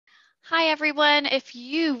Hi, everyone. If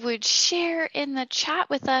you would share in the chat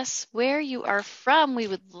with us where you are from, we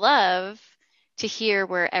would love to hear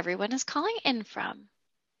where everyone is calling in from.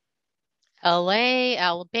 LA,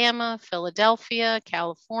 Alabama, Philadelphia,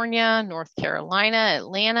 California, North Carolina,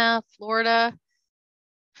 Atlanta, Florida,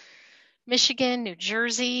 Michigan, New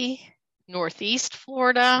Jersey, Northeast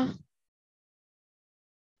Florida.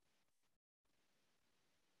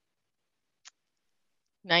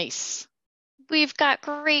 Nice. We've got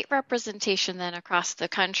great representation then across the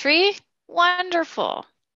country. Wonderful. All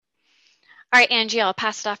right, Angie, I'll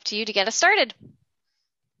pass it off to you to get us started.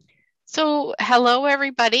 So, hello,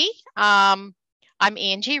 everybody. I'm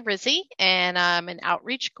Angie Rizzi, and I'm an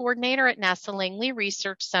outreach coordinator at NASA Langley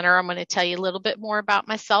Research Center. I'm going to tell you a little bit more about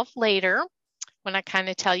myself later when I kind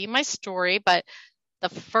of tell you my story. But the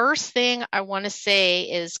first thing I want to say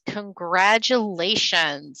is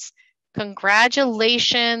congratulations.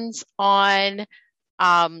 Congratulations on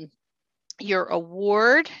your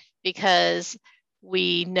award, because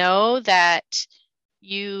we know that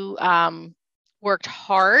you worked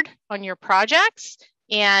hard on your projects.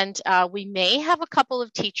 And we may have a couple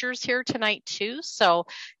of teachers here tonight too. So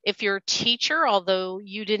if you're a teacher, although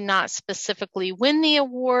you did not specifically win the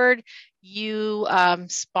award, you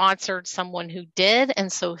sponsored someone who did.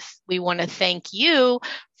 And so we want to thank you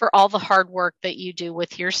for all the hard work that you do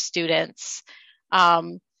with your students.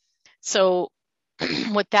 So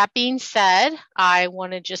with that being said, I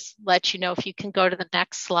want to just let you know if you can go to the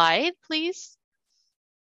next slide, please.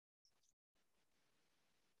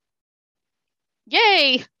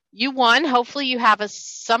 Yay, you won. Hopefully you have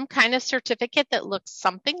some kind of certificate that looks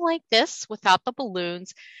something like this without the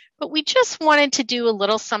balloons, but we just wanted to do a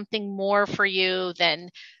little something more for you than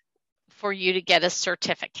for you to get a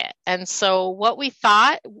certificate. And so what we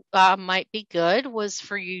thought might be good was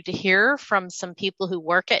for you to hear from some people who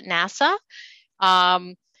work at NASA.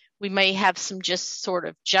 We may have some just sort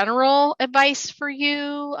of general advice for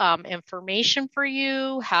you, information for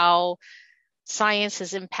you, how science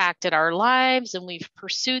has impacted our lives and we've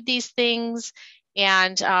pursued these things,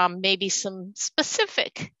 and maybe some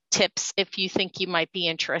specific tips if you think you might be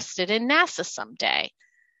interested in NASA someday.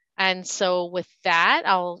 And so with that,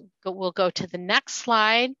 we'll go to the next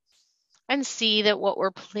slide and see that what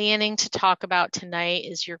we're planning to talk about tonight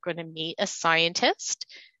is you're going to meet a scientist,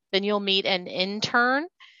 then you'll meet an intern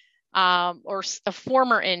or a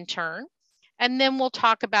former intern. And then we'll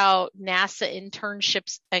talk about NASA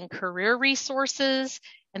internships and career resources,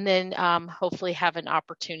 and then hopefully have an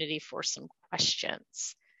opportunity for some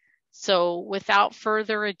questions. So without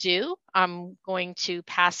further ado, I'm going to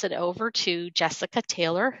pass it over to Jessica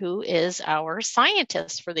Taylor, who is our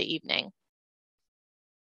scientist for the evening.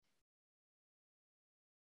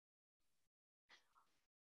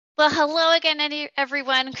 Well, hello again,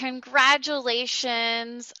 everyone.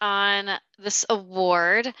 Congratulations on this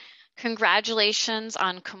award. Congratulations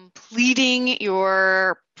on completing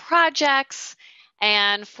your projects.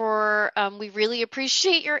 And we really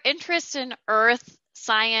appreciate your interest in Earth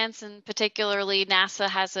science, and particularly NASA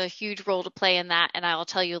has a huge role to play in that. And I will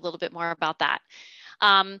tell you a little bit more about that.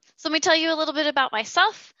 So let me tell you a little bit about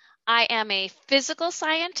myself. I am a physical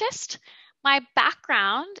scientist. My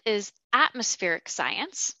background is atmospheric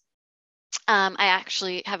science. I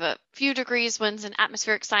actually have a few degrees. One's in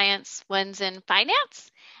atmospheric science, one's in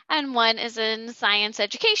finance, and one is in science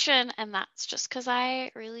education. And that's just because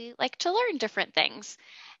I really like to learn different things.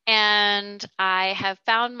 And I have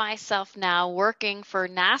found myself now working for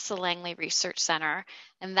NASA Langley Research Center,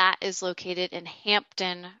 and that is located in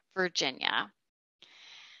Hampton, Virginia.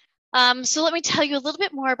 So let me tell you a little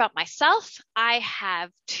bit more about myself. I have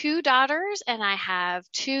two daughters and I have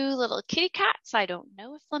two little kitty cats. I don't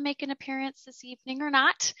know if they'll make an appearance this evening or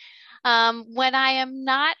not. When I am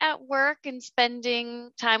not at work and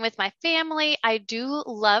spending time with my family, I do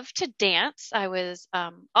love to dance. I was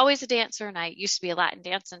always a dancer, and I used to be a Latin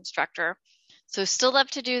dance instructor. So still love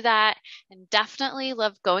to do that, and definitely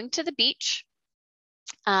love going to the beach.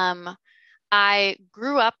 I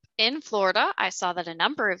grew up in Florida. I saw that a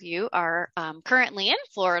number of you are currently in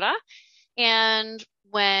Florida. And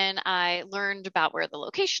when I learned about where the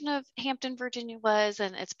location of Hampton, Virginia was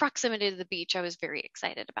and its proximity to the beach, I was very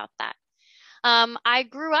excited about that. I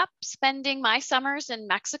grew up spending my summers in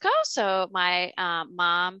Mexico. So my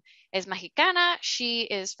mom is Mexicana. She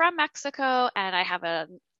is from Mexico, and I have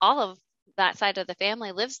all of that side of the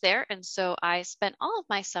family lives there. And so I spent all of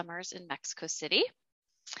my summers in Mexico City.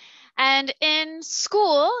 And in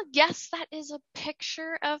school, yes, that is a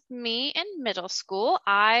picture of me in middle school.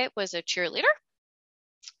 I was a cheerleader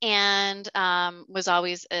and was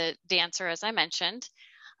always a dancer, as I mentioned.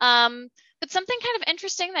 But something kind of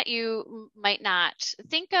interesting that you might not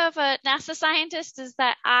think of a NASA scientist is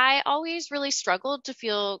that I always really struggled to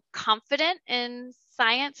feel confident in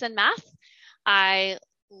science and math. I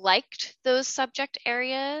liked those subject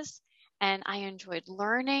areas and I enjoyed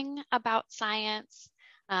learning about science.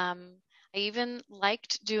 Um, I even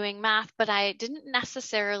liked doing math, but I didn't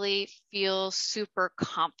necessarily feel super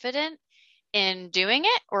confident in doing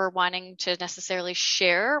it or wanting to necessarily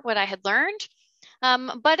share what I had learned.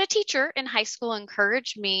 But a teacher in high school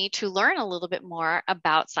encouraged me to learn a little bit more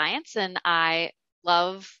about science, and I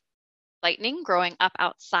love lightning growing up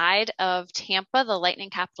outside of Tampa, the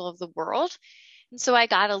lightning capital of the world. And so I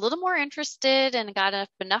got a little more interested and got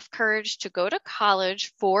enough courage to go to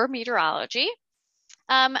college for meteorology.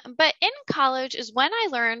 But in college is when I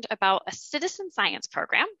learned about a citizen science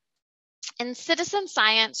program. And citizen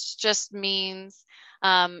science just means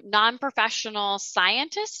non-professional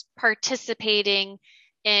scientists participating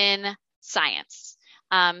in science.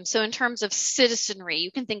 So in terms of citizenry,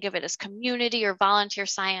 you can think of it as community or volunteer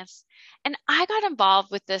science. And I got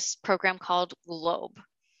involved with this program called Globe.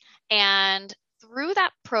 And through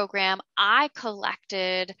that program, I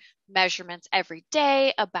collected measurements every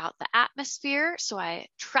day about the atmosphere. So I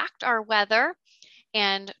tracked our weather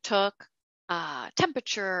and took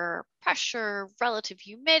temperature, pressure, relative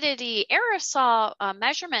humidity, aerosol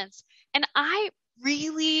measurements. And I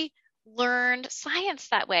really learned science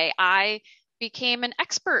that way. I became an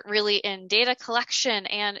expert really in data collection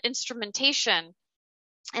and instrumentation.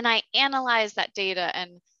 And I analyzed that data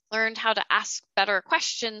and learned how to ask better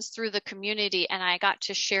questions through the community. And I got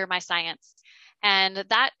to share my science. And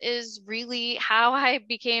that is really how I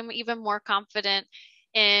became even more confident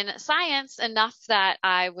in science, enough that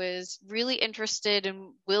I was really interested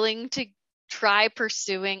and willing to try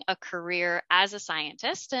pursuing a career as a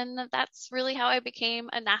scientist. And that's really how I became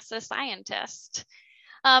a NASA scientist.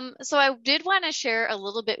 So I did want to share a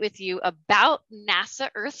little bit with you about NASA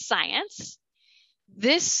Earth Science.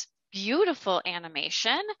 This beautiful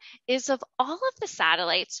animation is of all of the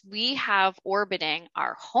satellites we have orbiting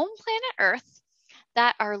our home planet Earth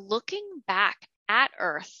that are looking back at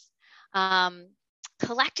Earth,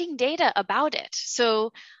 collecting data about it.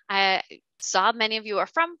 So I saw many of you are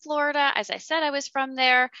from Florida. As I said, I was from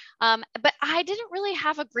there. But I didn't really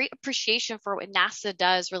have a great appreciation for what NASA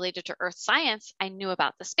does related to Earth science. I knew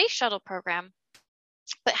about the space shuttle program,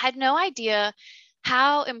 but had no idea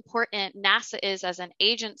how important NASA is as an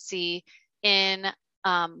agency in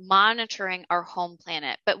monitoring our home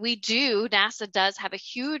planet. But NASA does have a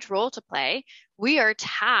huge role to play. We are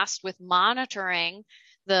tasked with monitoring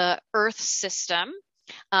the Earth system,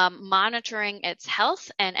 monitoring its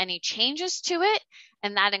health and any changes to it.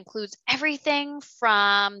 And that includes everything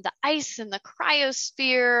from the ice in the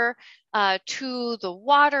cryosphere to the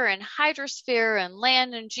water and hydrosphere and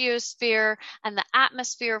land and geosphere and the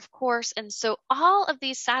atmosphere, of course. And so all of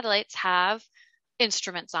these satellites have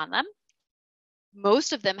instruments on them.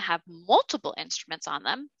 Most of them have multiple instruments on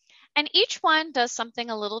them. And each one does something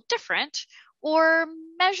a little different or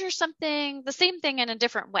measures something, the same thing in a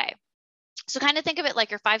different way. So kind of think of it like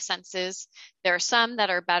your five senses. There are some that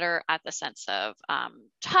are better at the sense of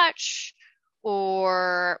touch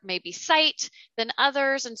or maybe sight than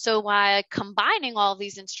others. And so by combining all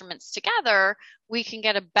these instruments together, we can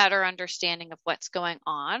get a better understanding of what's going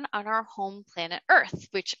on our home planet Earth,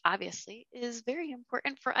 which obviously is very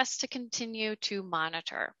important for us to continue to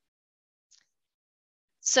monitor.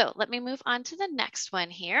 So let me move on to the next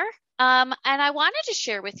one here. And I wanted to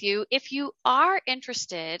share with you, if you are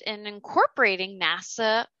interested in incorporating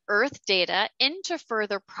NASA Earth data into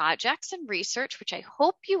further projects and research, which I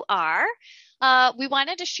hope you are, we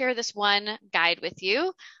wanted to share this one guide with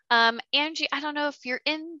you. Angie, I don't know if you're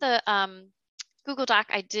in the Google Doc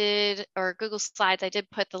I did, or Google Slides, I did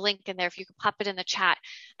put the link in there if you could pop it in the chat.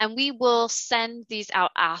 And we will send these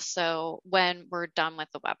out also when we're done with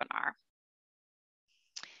the webinar.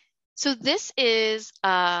 So this is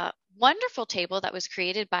a wonderful table that was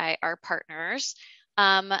created by our partners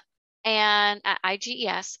and at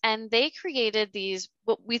IGES, and they created these,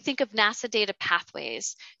 what we think of NASA data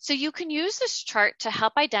pathways. So you can use this chart to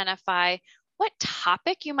help identify what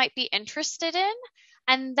topic you might be interested in,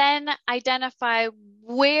 and then identify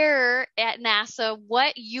where at NASA,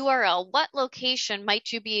 what URL, what location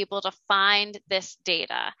might you be able to find this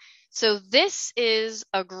data. So this is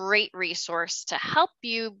a great resource to help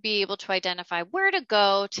you be able to identify where to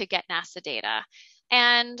go to get NASA data.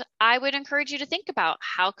 And I would encourage you to think about,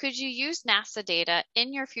 how could you use NASA data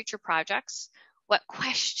in your future projects? What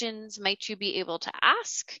questions might you be able to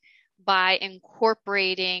ask by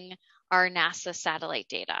incorporating our NASA satellite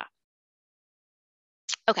data?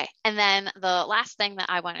 Okay, and then the last thing that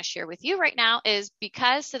I want to share with you right now is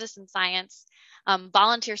because citizen science,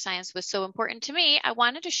 volunteer science was so important to me, I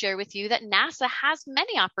wanted to share with you that NASA has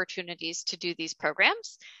many opportunities to do these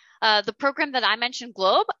programs. The program that I mentioned,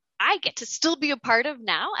 Globe, I get to still be a part of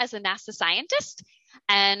now as a NASA scientist.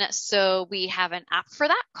 And so we have an app for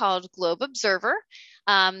that called Globe Observer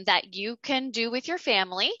that you can do with your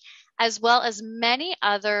family, as well as many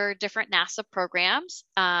other different NASA programs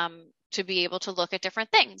to be able to look at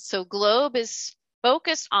different things. So Globe is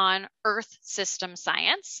focused on Earth system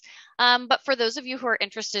science. But for those of you who are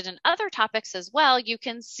interested in other topics as well, you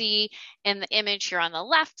can see in the image here on the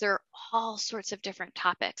left, there are all sorts of different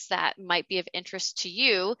topics that might be of interest to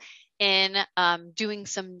you in doing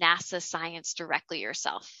some NASA science directly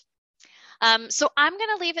yourself. So I'm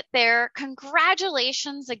going to leave it there.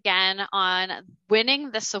 Congratulations again on winning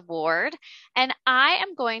this award. And I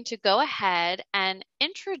am going to go ahead and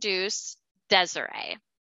introduce Desiree.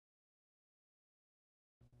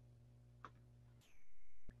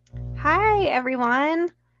 Hi, everyone.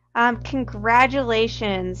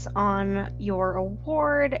 Congratulations on your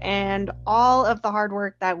award and all of the hard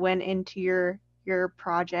work that went into your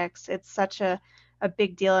projects. It's such a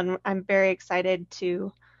big deal, and I'm very excited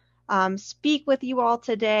to speak with you all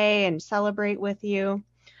today and celebrate with you.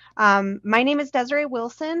 My name is Desiree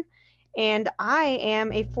Wilson, and I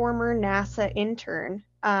am a former NASA intern.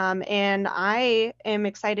 And I am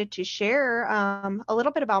excited to share a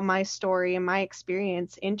little bit about my story and my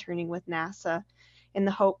experience interning with NASA in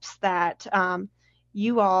the hopes that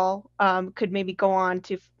you all could maybe go on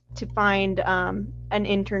to find an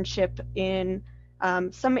internship in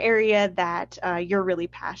some area that you're really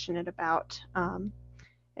passionate about.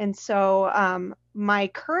 And so my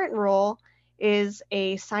current role is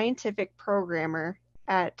a scientific programmer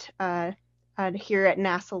at here at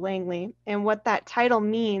NASA Langley. And what that title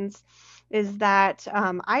means is that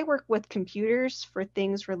I work with computers for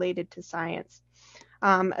things related to science.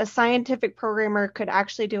 A scientific programmer could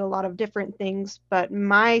actually do a lot of different things, but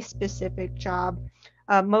my specific job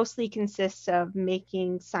mostly consists of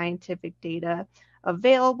making scientific data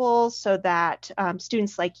available so that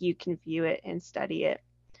students like you can view it and study it.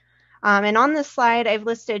 And on this slide, I've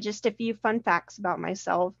listed just a few fun facts about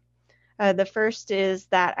myself. The first is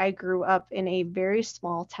that I grew up in a very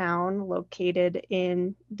small town located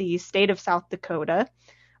in the state of South Dakota.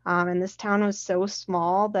 And this town was so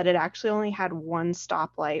small that it actually only had one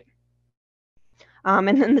stoplight. And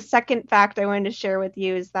then the second fact I wanted to share with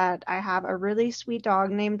you is that I have a really sweet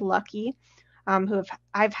dog named Lucky,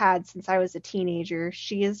 I've had since I was a teenager.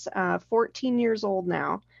 She is 14 years old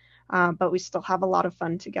now, but we still have a lot of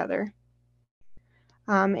fun together.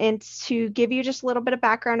 And to give you just a little bit of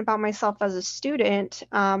background about myself as a student,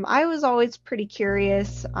 I was always pretty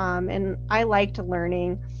curious and I liked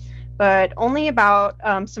learning, but only about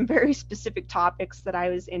some very specific topics that I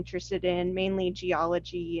was interested in, mainly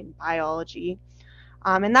geology and biology.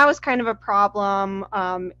 And that was kind of a problem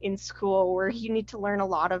in school where you need to learn a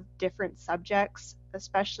lot of different subjects,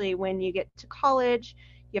 especially when you get to college.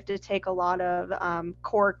 You have to take a lot of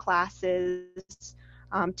core classes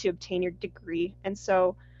to obtain your degree. And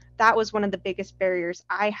so that was one of the biggest barriers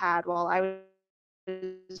I had while I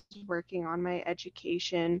was working on my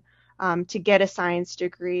education to get a science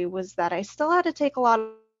degree, was that I still had to take a lot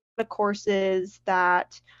of courses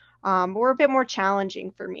that were a bit more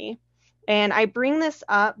challenging for me. And I bring this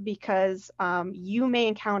up because you may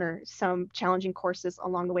encounter some challenging courses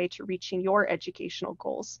along the way to reaching your educational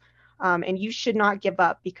goals. And you should not give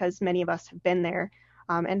up, because many of us have been there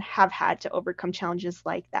and have had to overcome challenges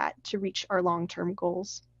like that to reach our long-term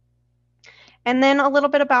goals. And then a little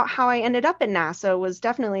bit about how I ended up at NASA was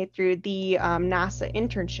definitely through the NASA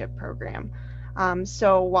internship program.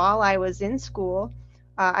 So while I was in school,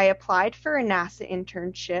 I applied for a NASA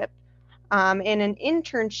internship. And an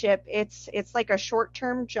internship, it's like a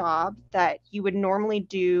short-term job that you would normally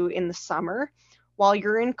do in the summer while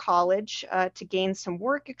you're in college to gain some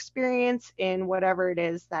work experience in whatever it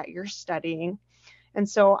is that you're studying. And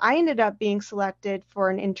so I ended up being selected for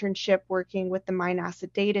an internship working with the My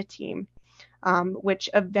NASA data team, which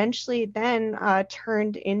eventually then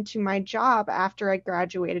turned into my job after I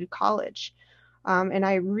graduated college. And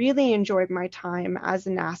I really enjoyed my time as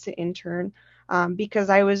a NASA intern because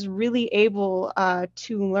I was really able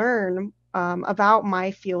to learn about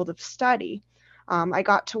my field of study. I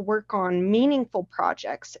got to work on meaningful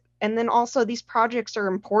projects. And then also these projects are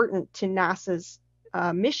important to NASA's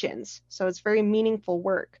missions. So it's very meaningful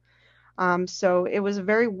work. So it was a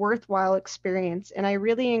very worthwhile experience. And I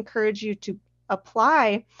really encourage you to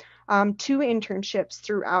apply to internships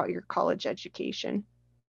throughout your college education.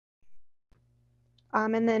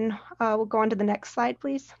 And then we'll go on to the next slide,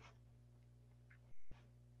 please.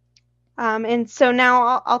 And so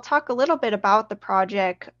now I'll talk a little bit about the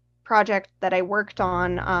project that I worked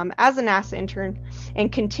on as a NASA intern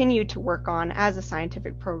and continue to work on as a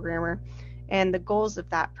scientific programmer and the goals of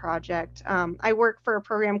that project. I work for a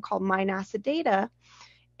program called My NASA Data,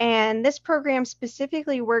 and this program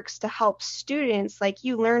specifically works to help students like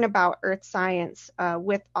you learn about Earth science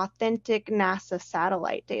with authentic NASA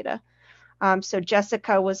satellite data. So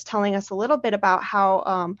Jessica was telling us a little bit about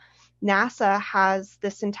how NASA has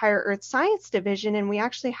this entire Earth Science division, and we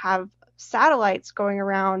actually have satellites going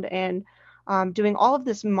around and doing all of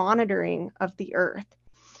this monitoring of the Earth.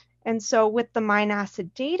 And so with the My NASA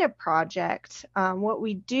Data project, what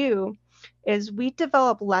we do is we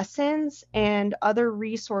develop lessons and other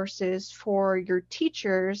resources for your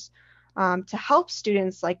teachers to help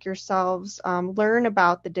students like yourselves learn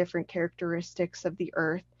about the different characteristics of the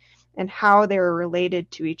Earth and how they're related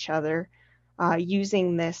to each other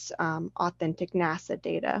using this authentic NASA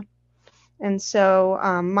data. And so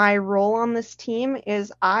my role on this team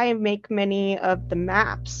is I make many of the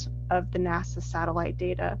maps of the NASA satellite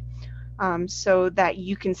data so that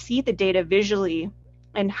you can see the data visually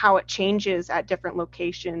and how it changes at different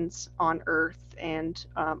locations on Earth and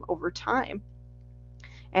over time.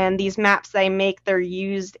 And these maps that I make, they're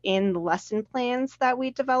used in the lesson plans that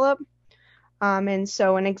we develop. And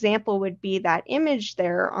so an example would be that image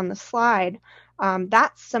there on the slide.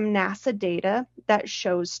 That's some NASA data that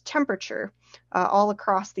shows temperature all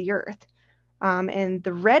across the Earth. And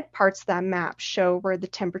the red parts of that map show where the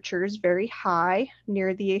temperature is very high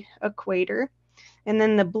near the equator. And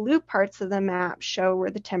then the blue parts of the map show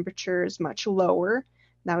where the temperature is much lower.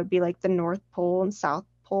 That would be like the North Pole and South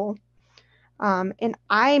Pole. And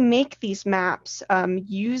I make these maps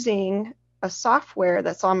using a software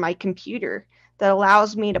that's on my computer that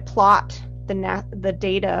allows me to plot the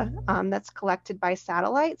data that's collected by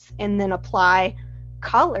satellites and then apply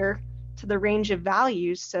color to the range of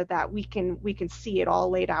values so that we can see it all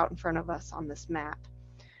laid out in front of us on this map.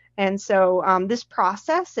 And so this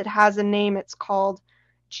process, it has a name. It's called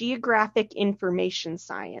Geographic Information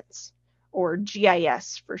Science, or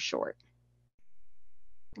GIS for short.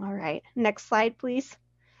 All right, next slide, please.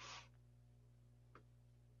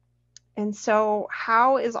 And so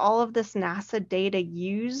how is all of this NASA data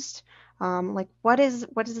used? Like what is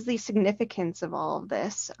the significance of all of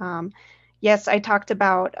this? Yes, I talked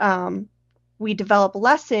about we develop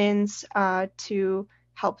lessons to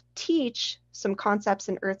help teach some concepts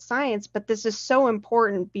in earth science, but this is so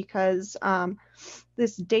important because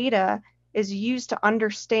this data is used to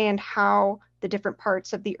understand how the different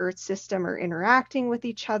parts of the Earth system are interacting with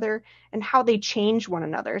each other and how they change one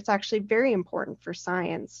another. It's actually very important for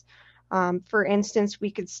science. For instance,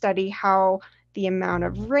 we could study how the amount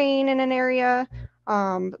of rain in an area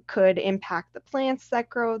could impact the plants that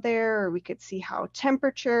grow there, or we could see how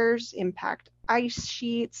temperatures impact ice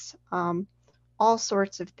sheets, all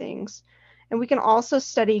sorts of things. And we can also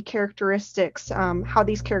study characteristics, how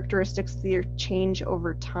these characteristics change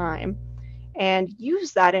over time, and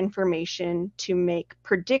use that information to make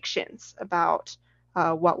predictions about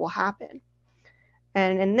what will happen.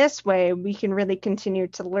 And in this way, we can really continue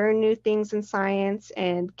to learn new things in science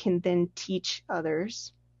and can then teach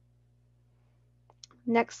others.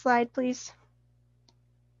 Next slide, please.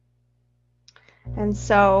 And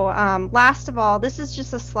so last of all, this is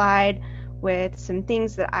just a slide with some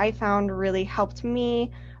things that I found really helped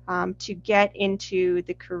me to get into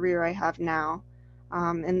the career I have now.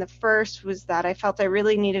 And the first was that I felt I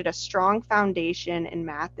really needed a strong foundation in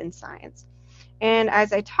math and science. And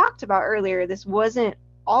as I talked about earlier, this wasn't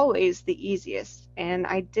always the easiest, and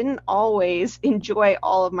I didn't always enjoy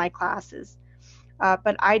all of my classes.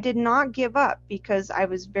 But I did not give up because I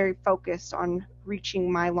was very focused on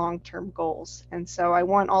reaching my long-term goals. And so I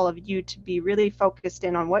want all of you to be really focused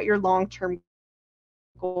in on what your long-term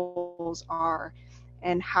goals are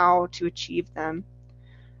and how to achieve them.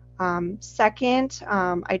 Second,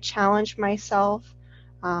 I challenged myself.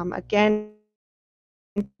 Again,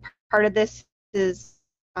 part of this is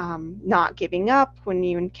not giving up when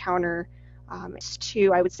you encounter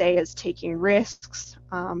two, I would say, is taking risks.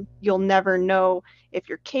 You'll never know if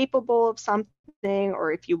you're capable of something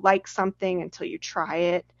or if you like something until you try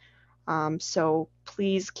it. So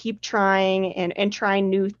please keep trying and try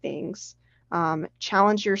new things.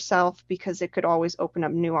 Challenge yourself because it could always open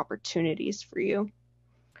up new opportunities for you.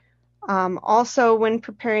 Also, when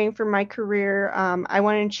preparing for my career, I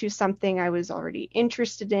wanted to choose something I was already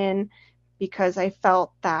interested in because I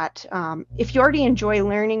felt that if you already enjoy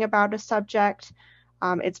learning about a subject,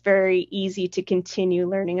 it's very easy to continue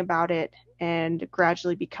learning about it and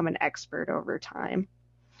gradually become an expert over time.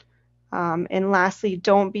 And lastly,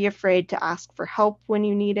 don't be afraid to ask for help when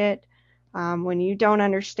you need it. When you don't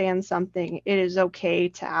understand something, it is okay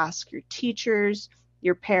to ask your teachers,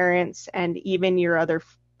 your parents, and even your other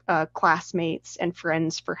classmates and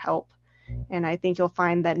friends for help. And I think you'll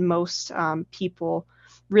find that most people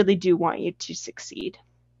really do want you to succeed.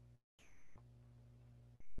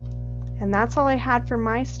 And that's all I had for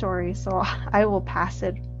my story. So I will pass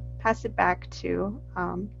it back to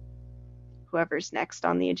whoever's next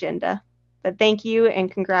on the agenda. But thank you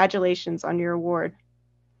and congratulations on your award.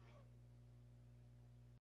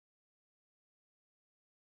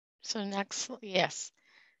 So next, yes,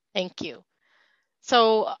 thank you.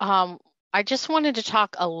 So I just wanted to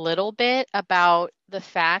talk a little bit about the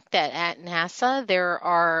fact that at NASA there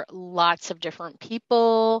are lots of different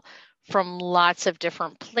people from lots of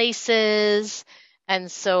different places. And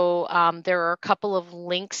so there are a couple of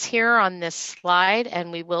links here on this slide,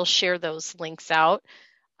 and we will share those links out,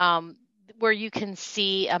 where you can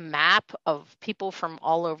see a map of people from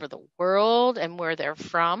all over the world and where they're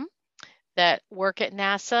from that work at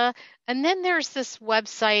NASA. And then there's this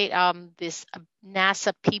website, this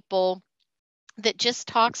NASA People, that just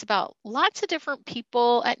talks about lots of different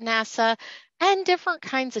people at NASA and different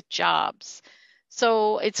kinds of jobs.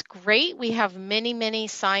 So it's great. We have many, many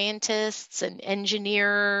scientists and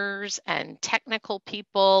engineers and technical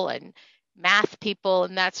people and math people,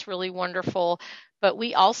 and that's really wonderful. But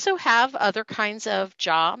we also have other kinds of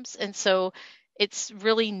jobs. And so it's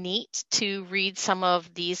really neat to read some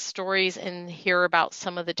of these stories and hear about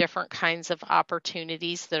some of the different kinds of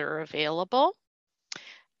opportunities that are available.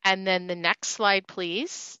 And then the next slide,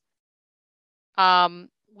 please.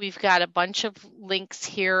 We've got a bunch of links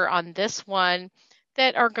here on this one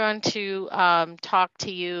that are going to talk to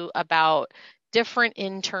you about different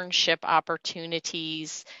internship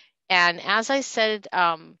opportunities. And as I said,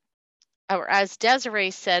 or as Desiree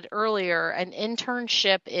said earlier, an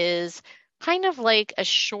internship is kind of like a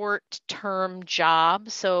short-term job.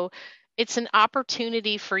 So it's an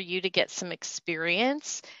opportunity for you to get some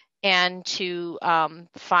experience and to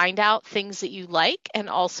find out things that you like, and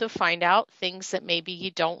also find out things that maybe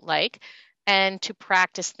you don't like, and to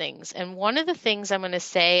practice things. And one of the things I'm going to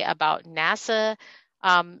say about NASA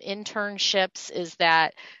internships is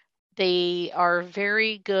that they are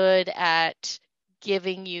very good at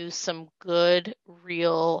giving you some good,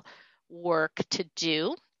 real work to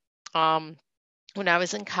do. When I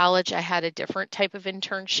was in college, I had a different type of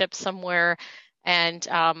internship somewhere, and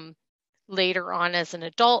later on as an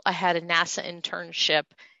adult, I had a NASA internship,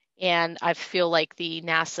 and I feel like the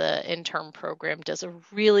NASA intern program does a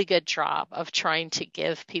really good job of trying to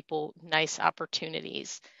give people nice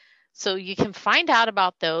opportunities. So you can find out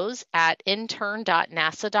about those at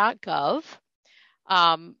intern.nasa.gov.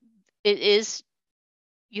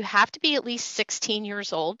 You have to be at least 16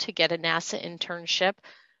 years old to get a NASA internship.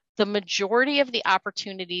 The majority of the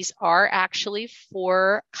opportunities are actually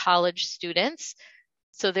for college students.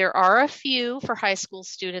 So there are a few for high school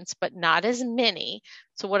students, but not as many.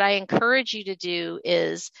 So what I encourage you to do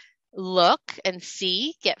is look and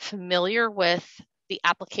see, get familiar with the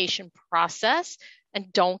application process,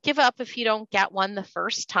 and don't give up if you don't get one the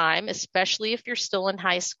first time, especially if you're still in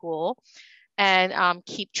high school, and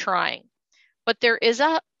keep trying. But there is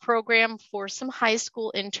a program for some high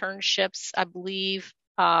school internships, I believe,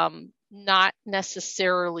 not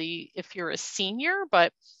necessarily if you're a senior,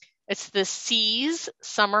 but it's the SEAS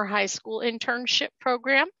Summer High School Internship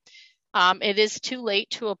Program. It is too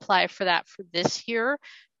late to apply for that for this year,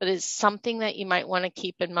 but it's something that you might want to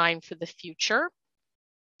keep in mind for the future.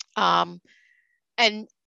 And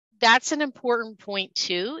that's an important point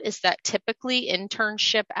too, is that typically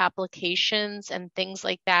internship applications and things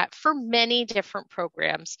like that for many different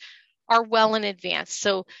programs are well in advance.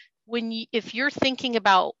 So if you're thinking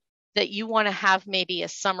about that you want to have maybe a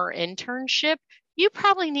summer internship, you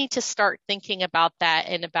probably need to start thinking about that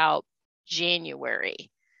in about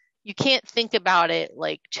January. You can't think about it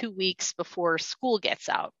like 2 weeks before school gets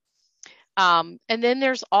out. And then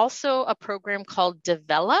there's also a program called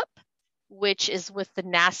Develop, which is with the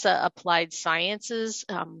NASA Applied Sciences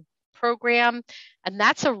program. And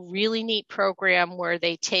that's a really neat program where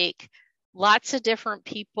they take lots of different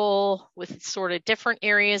people with sort of different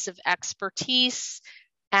areas of expertise,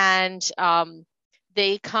 and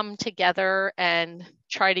they come together and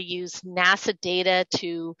try to use NASA data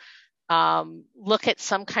to look at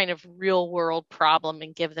some kind of real world problem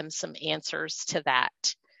and give them some answers to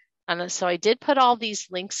that. And so I did put all these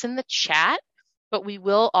links in the chat, but we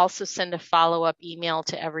will also send a follow-up email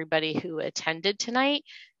to everybody who attended tonight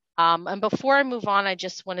And before I move on, I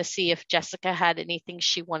just want to see if Jessica had anything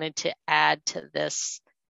she wanted to add to this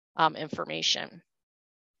information.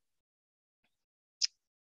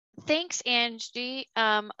 Thanks, Angie.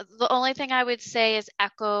 The only thing I would say is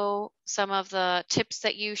echo some of the tips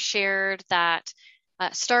that you shared, that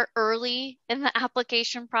start early in the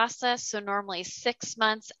application process. So normally 6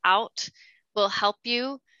 months out will help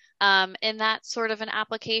you in that sort of an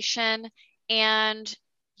application. And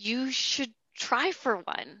you should try for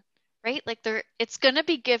one, right? Like it's going to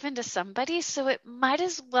be given to somebody, so it might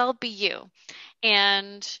as well be you.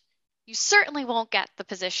 And you certainly won't get the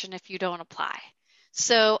position if you don't apply.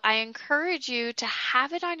 So I encourage you to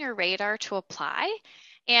have it on your radar to apply.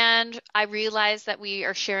 And I realize that we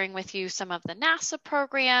are sharing with you some of the NASA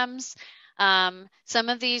programs. Some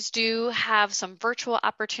of these do have some virtual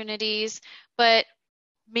opportunities, but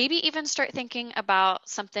maybe even start thinking about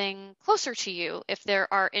something closer to you if there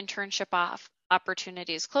are internship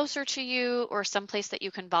opportunities closer to you or someplace that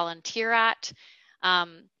you can volunteer at. I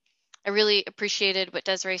really appreciated what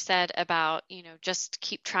Desiree said about, just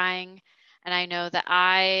keep trying. And I know that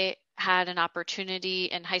I had an opportunity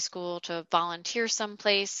in high school to volunteer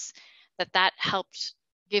someplace that helped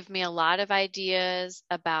give me a lot of ideas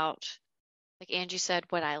about, like Angie said,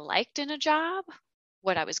 what I liked in a job,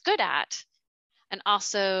 what I was good at, and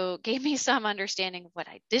also gave me some understanding of what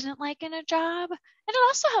I didn't like in a job. And it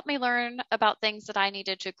also helped me learn about things that I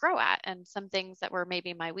needed to grow at and some things that were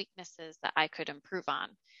maybe my weaknesses that I could improve on.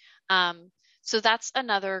 So that's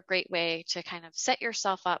another great way to kind of set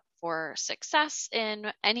yourself up for success in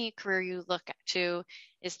any career you look to,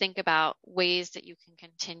 is think about ways that you can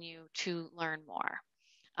continue to learn more.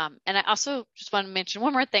 And I also just want to mention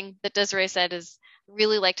one more thing that Desiree said is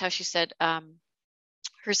really liked how she said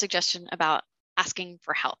her suggestion about asking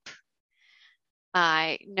for help.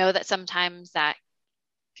 I know that sometimes that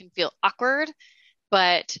can feel awkward,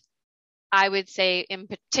 but I would say in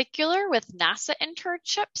particular with NASA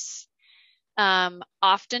internships,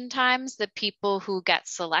 oftentimes the people who get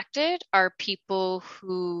selected are people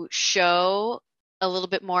who show a little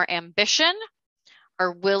bit more ambition,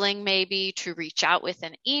 are willing maybe to reach out with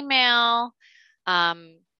an email.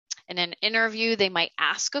 In an interview, they might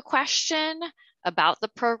ask a question about the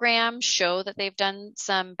program, show that they've done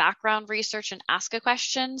some background research and ask a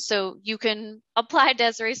question. So you can apply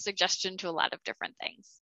Desiree's suggestion to a lot of different things.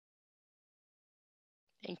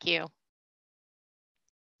 Thank you.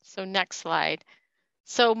 So next slide.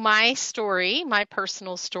 So my story, my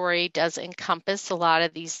personal story, does encompass a lot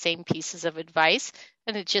of these same pieces of advice,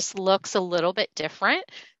 and it just looks a little bit different.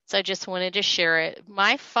 So I just wanted to share it.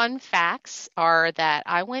 My fun facts are that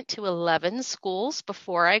I went to 11 schools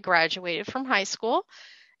before I graduated from high school.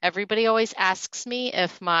 Everybody always asks me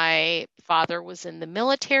if my father was in the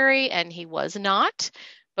military, and he was not,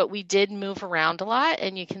 but we did move around a lot.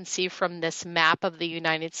 And you can see from this map of the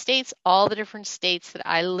United States, all the different states that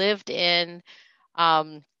I lived in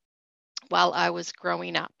while I was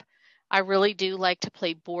growing up. I really do like to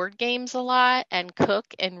play board games a lot and cook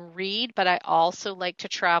and read, but I also like to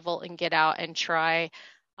travel and get out and try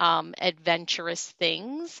adventurous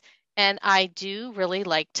things. And I do really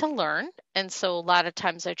like to learn. And so a lot of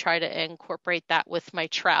times I try to incorporate that with my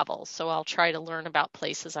travel. So I'll try to learn about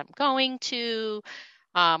places I'm going to,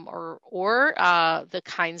 or the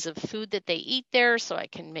kinds of food that they eat there, so I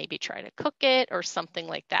can maybe try to cook it or something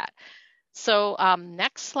like that. So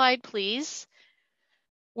next slide, please.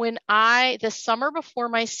 The summer before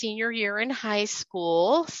my senior year in high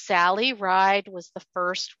school, Sally Ride was the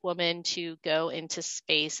first woman to go into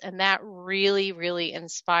space, and that really, really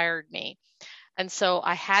inspired me. And so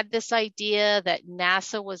I had this idea that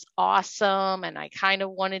NASA was awesome, and I kind of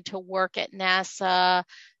wanted to work at NASA.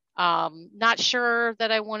 Not sure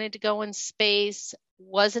that I wanted to go in space.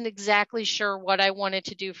 Wasn't exactly sure what I wanted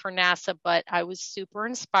to do for NASA, but I was super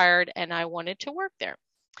inspired and I wanted to work there.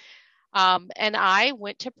 And I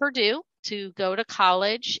went to Purdue to go to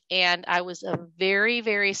college, and I was a very,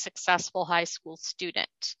 very successful high school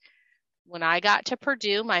student. When I got to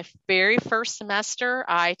Purdue, my very first semester,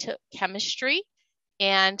 I took chemistry,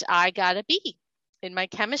 and I got a B in my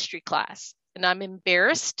chemistry class. And I'm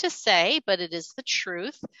embarrassed to say, but it is the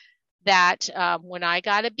truth, that when I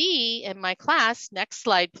got a B in my class, next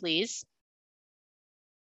slide, please,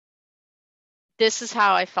 this is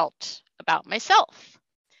how I felt about myself.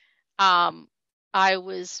 I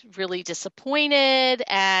was really disappointed,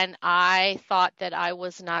 and I thought that I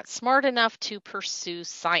was not smart enough to pursue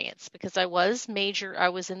science because I was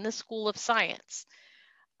in the School of Science.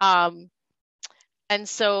 And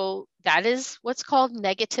so that is what's called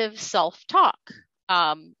negative self-talk.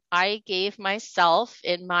 I gave myself,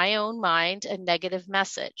 in my own mind, a negative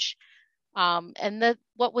message. And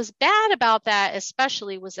what was bad about that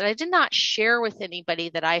especially was that I did not share with anybody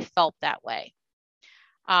that I felt that way.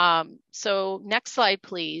 So next slide,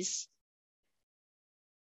 please.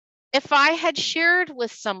 If I had shared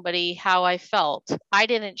with somebody how I felt, I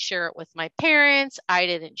didn't share it with my parents. I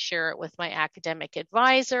didn't share it with my academic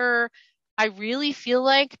advisor. I really feel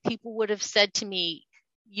like people would have said to me,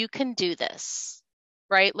 you can do this,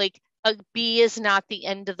 right? Like a B is not the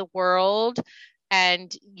end of the world.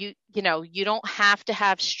 And you don't have to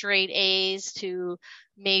have straight A's to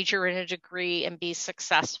major in a degree and be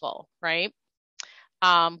successful, right?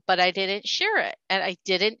 But I didn't share it and I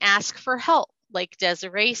didn't ask for help, like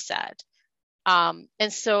Desiree said. And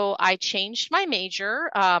so I changed my major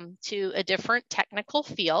to a different technical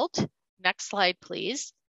field. Next slide,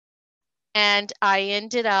 please. And I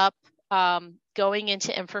ended up going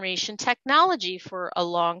into information technology for a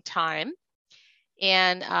long time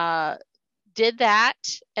and did that.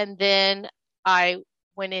 And then I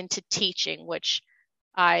went into teaching, which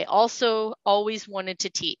I also always wanted to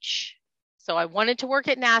teach. So I wanted to work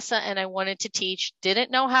at NASA and I wanted to teach.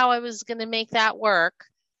 Didn't know how I was going to make that work.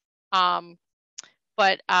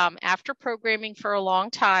 But after programming for a long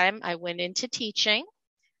time, I went into teaching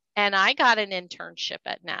and I got an internship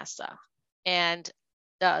at NASA. And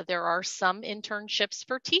there are some internships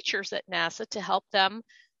for teachers at NASA to help them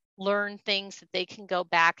learn things that they can go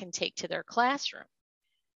back and take to their classroom.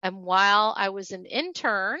 And while I was an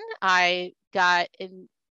intern, I got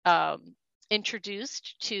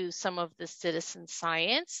introduced to some of the citizen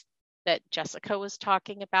science that Jessica was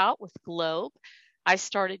talking about with Globe. I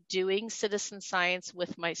started doing citizen science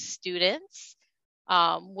with my students,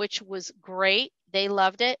 which was great. They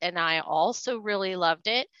loved it, and I also really loved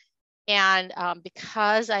it. And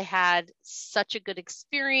because I had such a good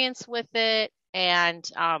experience with it and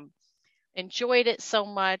enjoyed it so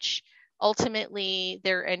much, ultimately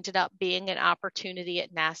there ended up being an opportunity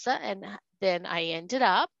at NASA, and then I ended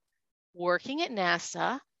up working at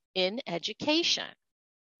NASA in education,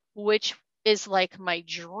 which is like my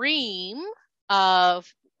dream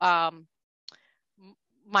of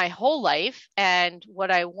my whole life and what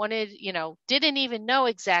I wanted, didn't even know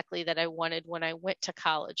exactly that I wanted when I went to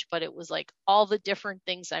college, but it was like all the different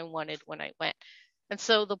things I wanted when I went. And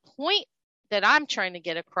so the point that I'm trying to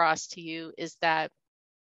get across to you is that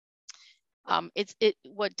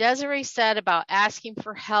what Desiree said about asking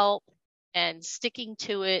for help and sticking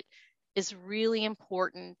to it is really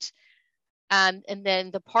important. And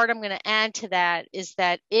then the part I'm going to add to that is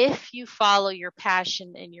that if you follow your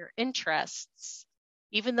passion and your interests,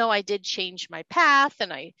 even though I did change my path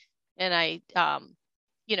and I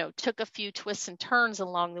took a few twists and turns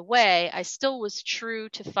along the way, I still was true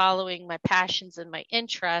to following my passions and my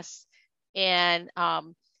interests and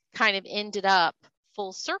kind of ended up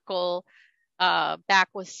full circle back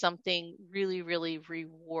with something really, really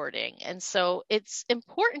rewarding. And so it's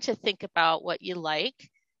important to think about what you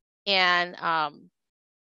like and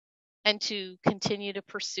to continue to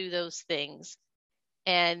pursue those things.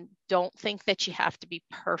 And don't think that you have to be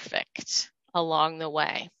perfect along the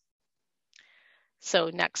way. So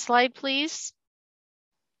next slide, please.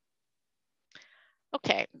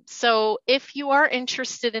 Okay, so if you are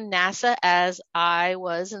interested in NASA, as I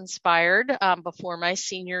was inspired before my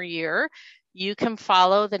senior year, you can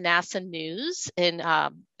follow the NASA news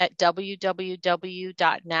at www.nasa.gov.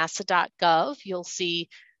 You'll see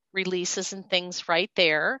releases and things right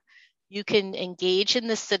there. You can engage in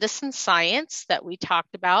the citizen science that we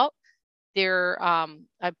talked about. I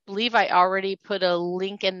believe I already put a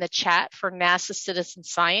link in the chat for NASA Citizen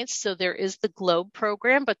Science. So there is the GLOBE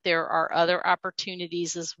program, but there are other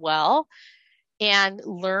opportunities as well. And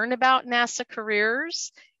learn about NASA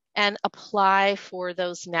careers and apply for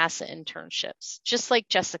those NASA internships. Just like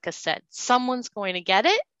Jessica said, someone's going to get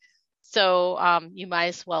it. So you might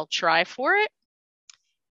as well try for it.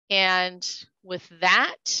 And with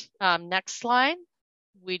that, next slide,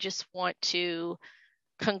 we just want to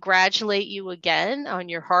congratulate you again on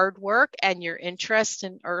your hard work and your interest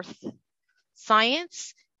in earth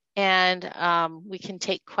science. And we can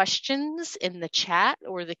take questions in the chat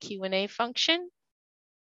or the Q&A function.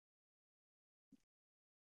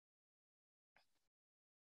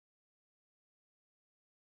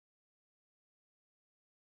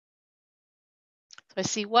 So I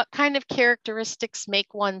see, what kind of characteristics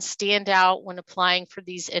make one stand out when applying for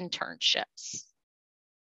these internships?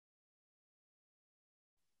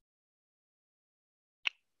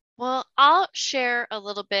 Well, I'll share a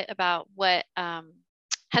little bit about what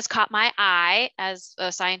has caught my eye as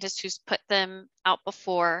a scientist who's put them out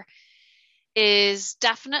before, is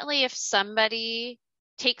definitely if somebody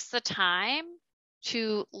takes the time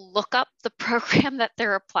to look up the program that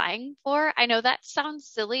they're applying for. I know that sounds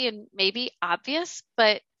silly and maybe obvious,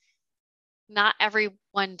 but not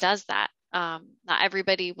everyone does that. Not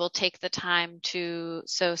everybody will take the time to,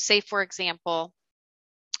 so say for example,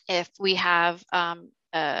 if we have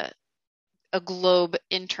a Globe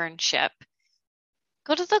internship,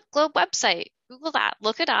 go to the Globe website, Google that,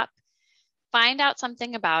 look it up, find out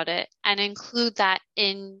something about it, and include that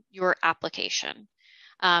in your application.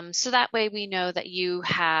 So that way we know that you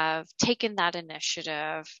have taken that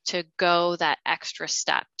initiative to go that extra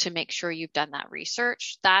step to make sure you've done that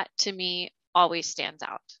research. That to me always stands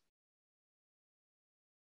out.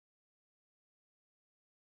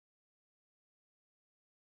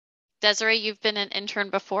 Desiree, you've been an intern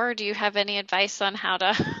before. Do you have any advice on how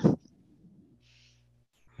to?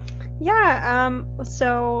 Yeah,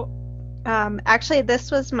 actually, this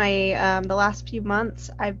was my the last few months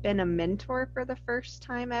I've been a mentor for the first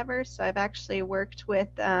time ever. So I've actually worked with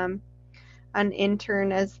an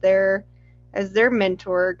intern as their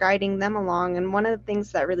mentor, guiding them along. And one of the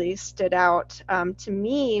things that really stood out to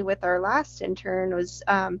me with our last intern was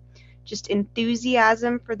just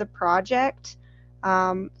enthusiasm for the project.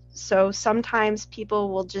 So sometimes people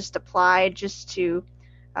will just apply just to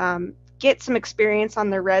get some experience on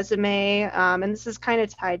their resume. And this is kind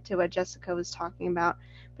of tied to what Jessica was talking about.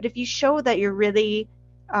 But if you show that you're really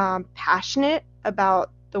passionate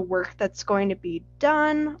about the work that's going to be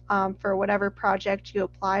done for whatever project you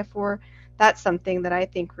apply for, that's something that I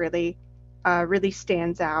think really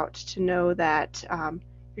stands out, to know that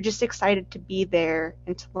you're just excited to be there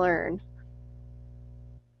and to learn.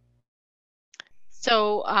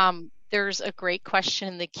 So there's a great question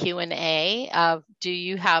in the Q&A of, do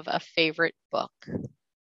you have a favorite book?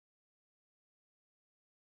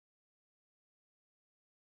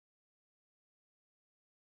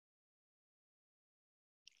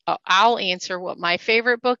 I'll answer what my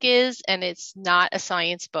favorite book is, and it's not a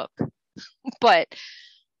science book, but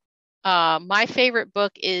my favorite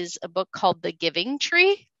book is a book called The Giving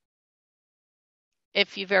Tree.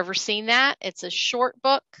 If you've ever seen that, it's a short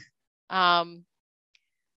book,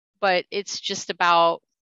 but it's just about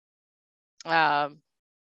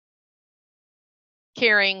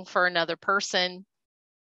caring for another person,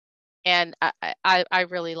 and I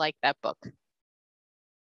really like that book.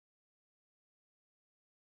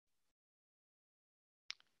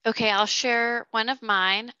 Okay, I'll share one of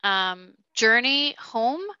mine. Journey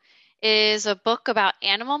Home is a book about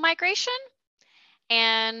animal migration.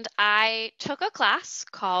 And I took a class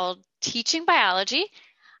called Teaching Biology.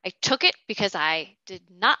 I took it because I did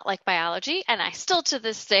not like biology, and I still to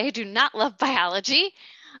this day do not love biology.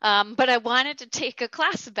 But I wanted to take a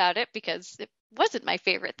class about it because it wasn't my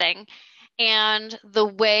favorite thing. And the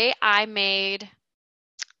way I made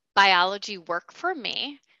biology work for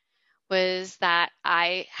me was that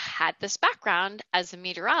I had this background as a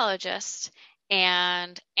meteorologist,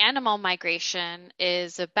 and animal migration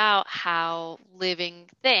is about how living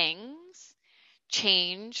things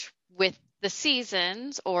change with the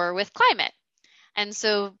seasons or with climate. And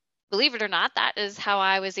so, believe it or not, that is how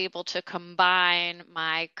I was able to combine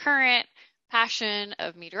my current passion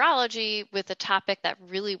of meteorology with a topic that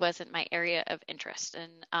really wasn't my area of interest.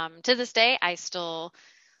 And to this day, I still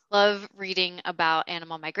love reading about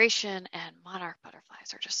animal migration, and monarch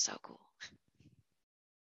butterflies are just so cool.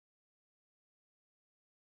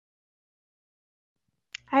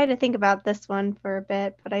 I had to think about this one for a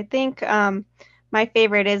bit, but I think my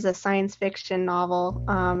favorite is a science fiction novel.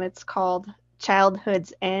 It's called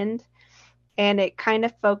Childhood's End, and it kind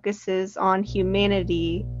of focuses on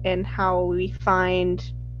humanity and how we find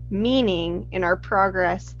meaning in our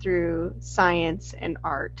progress through science and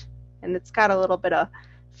art. And it's got a little bit of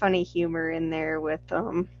funny humor in there with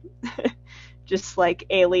just like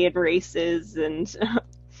alien races and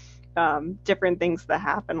different things that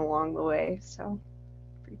happen along the way. So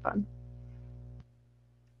pretty fun.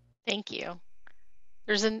 Thank you.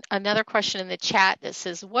 There's another question in the chat that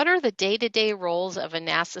says, what are the day-to-day roles of a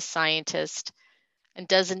NASA scientist, and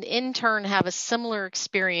does an intern have a similar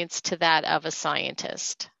experience to that of a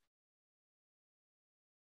scientist?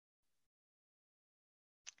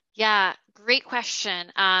 Yeah, great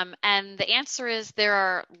question. And the answer is there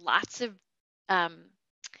are lots of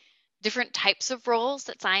different types of roles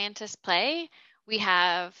that scientists play. We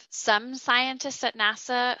have some scientists at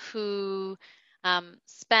NASA who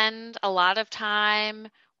spend a lot of time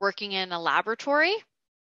working in a laboratory.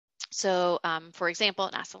 So, for example,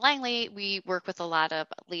 at NASA Langley, we work with a lot of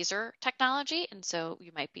laser technology, and so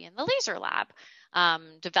you might be in the laser lab,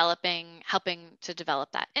 helping to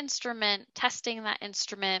develop that instrument, testing that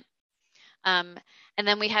instrument. And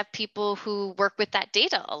then we have people who work with that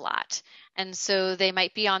data a lot. And so they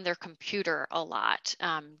might be on their computer a lot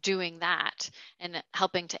doing that and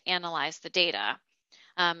helping to analyze the data.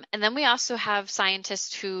 And then we also have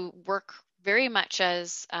scientists who work very much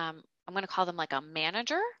as, I'm going to call them like a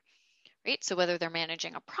manager, right? So whether they're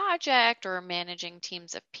managing a project or managing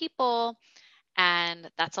teams of people, and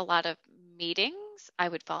that's a lot of meetings. I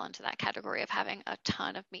would fall into that category of having a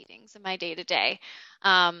ton of meetings in my day to day.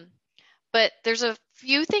 But there's a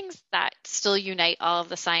few things that still unite all of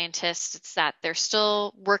the scientists. It's that they're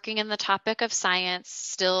still working in the topic of science,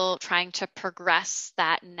 still trying to progress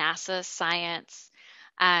that NASA science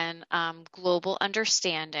and global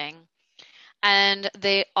understanding. And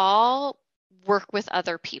they all work with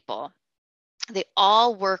other people. They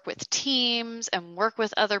all work with teams and work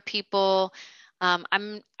with other people.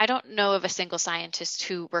 I don't know of a single scientist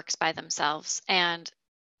who works by themselves, and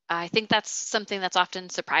I think that's something that's often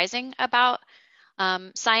surprising about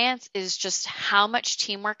science is just how much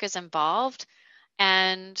teamwork is involved.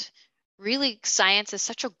 And really, science is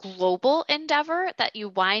such a global endeavor that you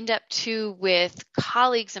wind up to with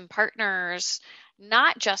colleagues and partners,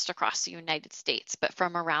 not just across the United States, but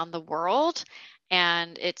from around the world.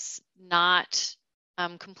 And it's not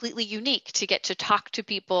completely unique to get to talk to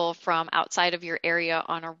people from outside of your area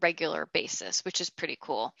on a regular basis, which is pretty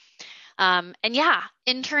cool. And yeah,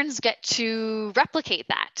 interns get to replicate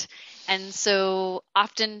that. And so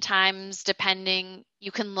oftentimes, depending,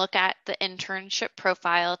 you can look at the internship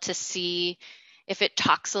profile to see if it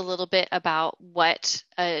talks a little bit about what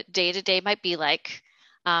a day-to-day might be like.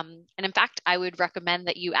 And in fact, I would recommend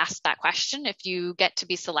that you ask that question. If you get to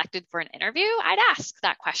be selected for an interview, I'd ask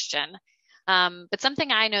that question. But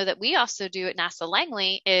something I know that we also do at NASA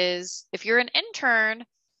Langley is if you're an intern,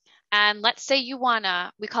 and let's say you want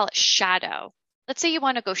to, we call it shadow. Let's say you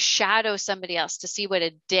want to go shadow somebody else to see what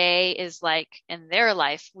a day is like in their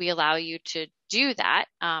life. We allow you to do that,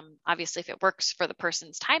 obviously, if it works for the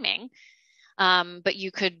person's timing. But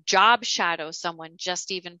you could job shadow someone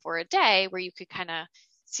just even for a day where you could kind of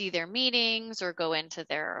see their meetings or go into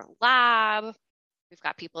their lab. We've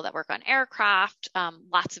got people that work on aircraft,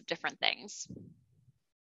 lots of different things.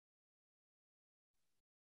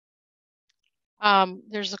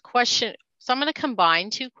 There's a question. So I'm going to combine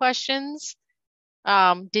two questions.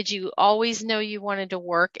 Did you always know you wanted to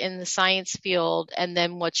work in the science field? And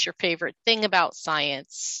then what's your favorite thing about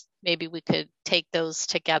science? Maybe we could take those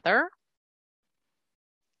together.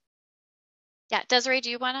 Yeah, Desiree, do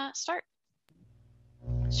you want to start?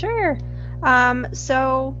 Sure.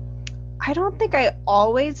 So I don't think I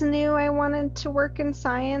always knew I wanted to work in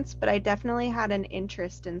science, but I definitely had an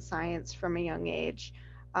interest in science from a young age.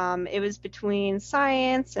 It was between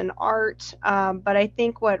science and art, but I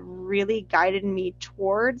think what really guided me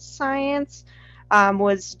towards science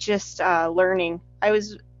was just learning. I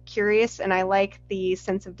was curious and I like the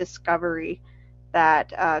sense of discovery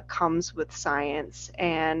that comes with science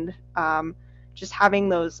and just having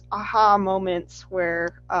those aha moments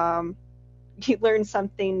where you learn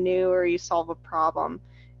something new or you solve a problem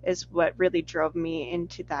is what really drove me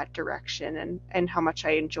into that direction and how much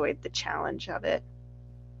I enjoyed the challenge of it.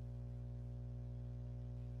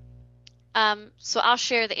 So I'll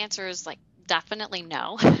share the answer is like definitely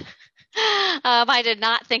no. I did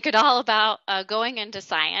not think at all about going into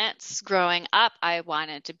science. Growing up, I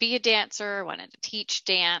wanted to be a dancer, wanted to teach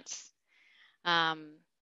dance. Um,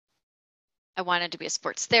 I wanted to be a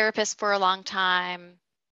sports therapist for a long time.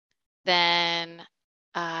 Then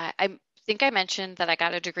I think I mentioned that I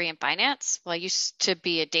got a degree in finance. Well, I used to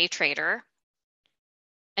be a day trader.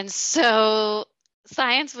 And so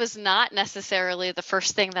science was not necessarily the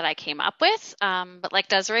first thing that I came up with. But like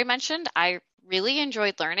Desiree mentioned, I really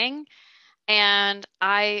enjoyed learning. And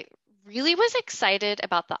I really was excited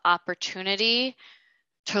about the opportunity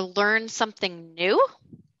to learn something new.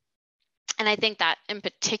 And I think that in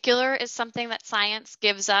particular is something that science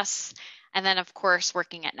gives us. And then, of course,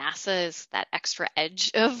 working at NASA is that extra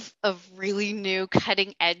edge of really new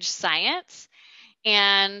cutting edge science.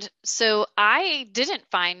 And so I didn't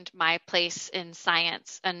find my place in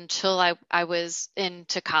science until I was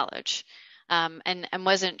into college, and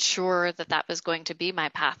wasn't sure that that was going to be my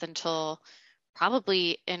path until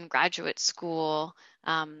probably in graduate school.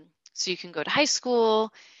 So you can go to high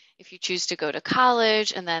school if you choose to go to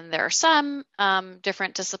college, and then there are some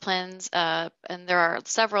different disciplines, and there are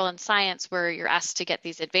several in science where you're asked to get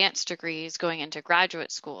these advanced degrees going into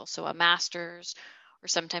graduate school, so a master's or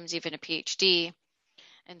sometimes even a PhD.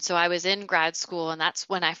 And so I was in grad school, and that's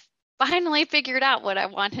when I finally figured out what I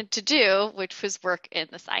wanted to do, which was work in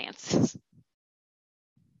the sciences.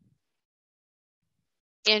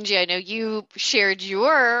 Angie, I know you shared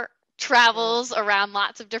your travels around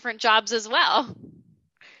lots of different jobs as well.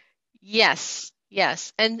 Yes,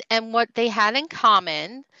 yes. And what they had in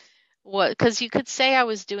common was, because you could say I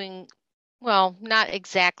was doing, well, not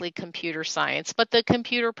exactly computer science, but the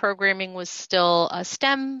computer programming was still a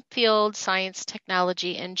STEM field, science,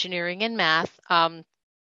 technology, engineering, and math.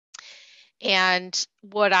 And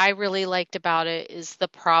what I really liked about it is the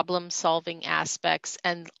problem solving aspects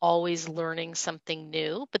and always learning something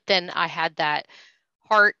new. But then I had that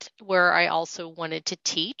heart where I also wanted to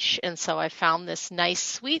teach. And so I found this nice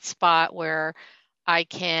sweet spot where I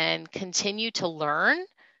can continue to learn,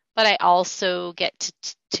 but I also get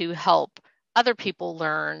to help other people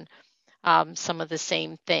learn some of the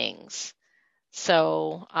same things.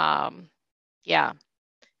 So, yeah,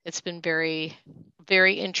 it's been very,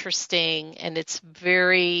 very interesting, and it's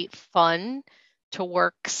very fun to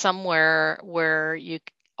work somewhere where you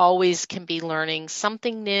always can be learning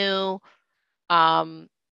something new and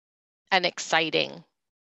exciting.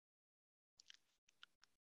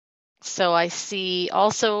 So I see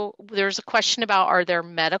also there's a question about, are there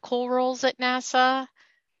medical roles at NASA?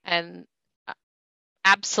 And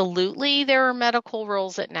absolutely, there are medical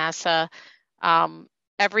roles at NASA. Um,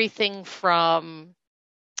 Everything from,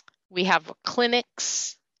 we have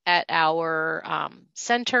clinics at our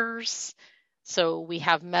centers. So we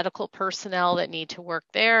have medical personnel that need to work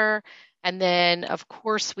there. And then, of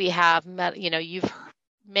course, we have, you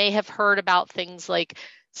may have heard about things like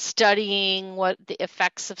studying what the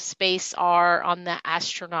effects of space are on the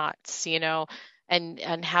astronauts,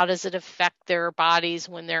 and how does it affect their bodies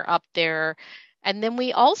when they're up there. And then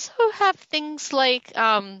we also have things like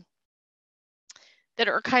that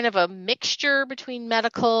are kind of a mixture between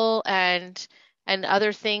medical and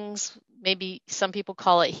other things. Maybe some people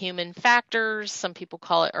call it human factors, some people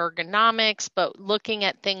call it ergonomics, but looking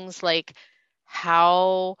at things like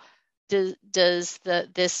how does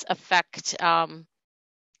this affect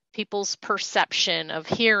people's perception of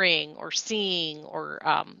hearing or seeing, or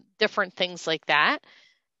different things like that.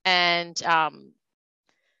 And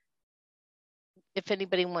if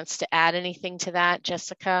anybody wants to add anything to that,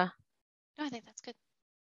 Jessica? No, I think that's good.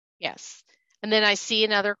 Yes. And then I see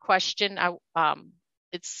another question.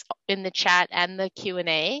 It's in the chat and the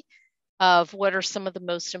Q&A of, what are some of the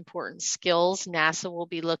most important skills NASA will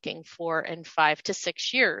be looking for in 5 to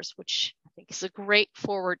 6 years, which I think is a great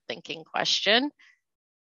forward-thinking question.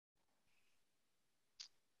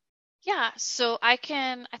 Yeah, so I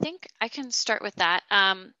think I can start with that.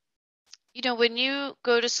 When you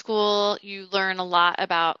go to school, you learn a lot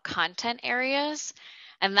about content areas,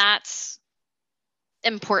 and that's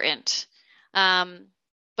important.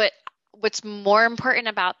 But what's more important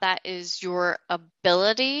about that is your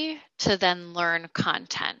ability to then learn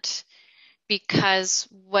content. Because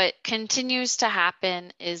what continues to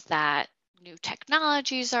happen is that new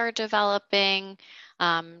technologies are developing,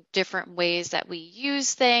 different ways that we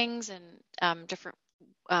use things, and different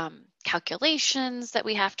calculations that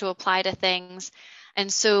we have to apply to things.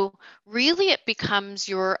 And so, really, it becomes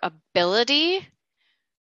your ability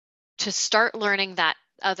to start learning that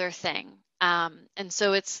other thing. And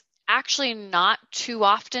so, it's actually not too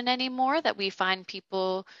often anymore that we find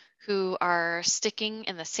people who are sticking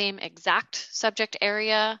in the same exact subject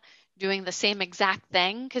area, doing the same exact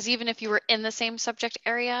thing. Because even if you were in the same subject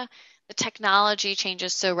area, the technology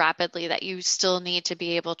changes so rapidly that you still need to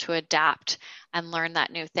be able to adapt and learn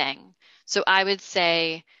that new thing. So I would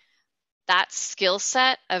say that skill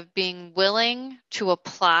set of being willing to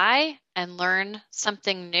apply and learn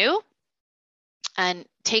something new and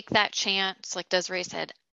take that chance, like Desiree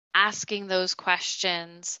said, asking those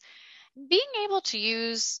questions, being able to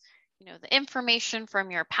use, the information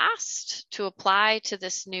from your past to apply to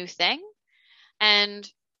this new thing.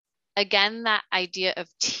 And again, that idea of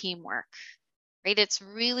teamwork, right? It's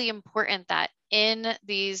really important that in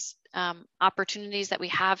these opportunities that we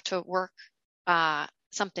have to work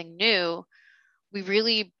something new, we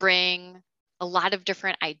really bring a lot of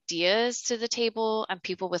different ideas to the table and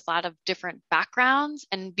people with a lot of different backgrounds,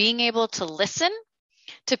 and being able to listen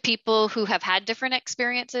to people who have had different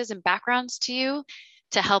experiences and backgrounds to you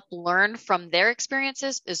to help learn from their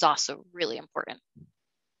experiences is also really important.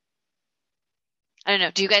 I don't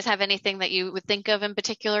know. Do you guys have anything that you would think of in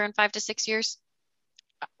particular in 5 to 6 years?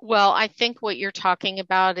 Well, I think what you're talking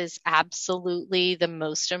about is absolutely the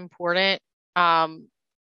most important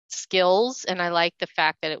skills. And I like the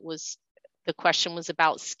fact that the question was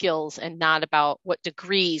about skills and not about what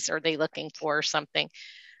degrees are they looking for or something.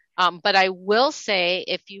 But I will say,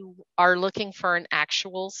 if you are looking for an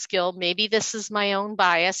actual skill, maybe this is my own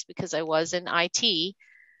bias because I was in IT,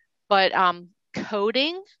 but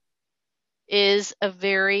coding is a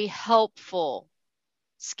very helpful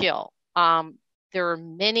skill. There are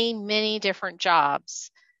many, many different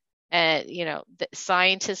jobs. The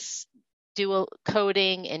scientists do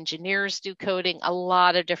coding, engineers do coding, a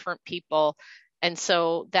lot of different people. And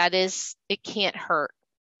so it can't hurt.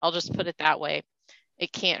 I'll just put it that way.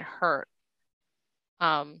 It can't hurt.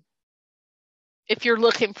 If you're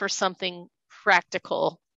looking for something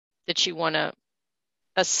practical that you want a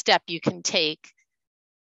step you can take.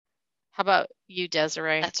 How about you,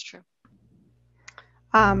 Desiree? That's true.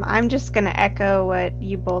 I'm just going to echo what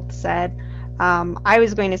you both said. I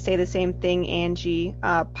was going to say the same thing, Angie.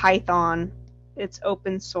 Python, it's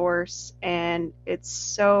open source and it's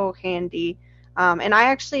so handy. And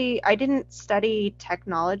I didn't study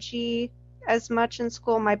technology as much in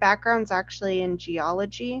school. My background's actually in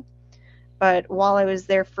geology, but while I was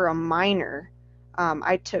there for a minor,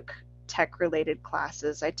 I took tech-related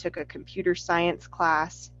classes. I took a computer science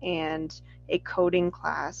class and a coding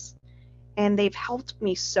class, and they've helped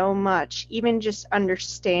me so much, even just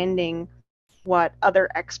understanding what other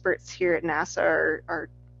experts here at NASA are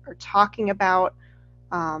talking about.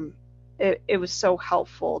 It was so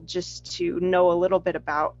helpful just to know a little bit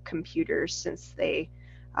about computers since they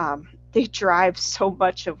drive so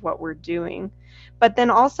much of what we're doing. But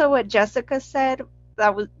then also what Jessica said,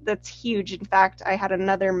 that's huge. In fact, I had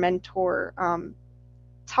another mentor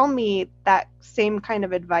tell me that same kind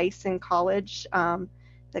of advice in college.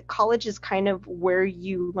 That college is kind of where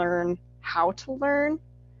you learn how to learn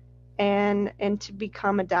and to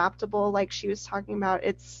become adaptable, like she was talking about.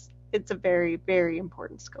 It's a very, very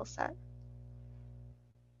important skill set.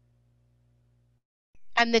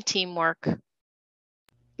 And the teamwork.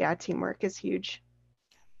 Yeah, teamwork is huge.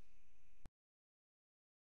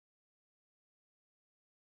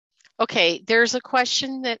 Okay, there's a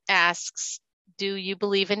question that asks, do you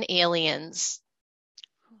believe in aliens?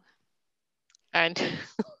 And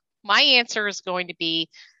my answer is going to be,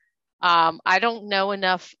 I don't know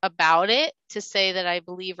enough about it to say that I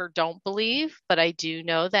believe or don't believe, but I do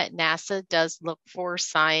know that NASA does look for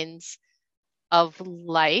signs of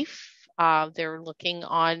life. They're looking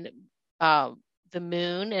on the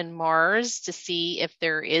moon and Mars to see if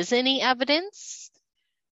there is any evidence.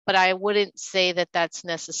 But I wouldn't say that that's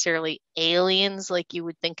necessarily aliens like you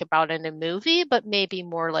would think about in a movie, but maybe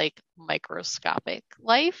more like microscopic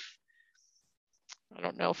life. I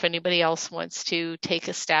don't know if anybody else wants to take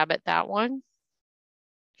a stab at that one.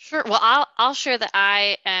 Sure. Well, I'll share that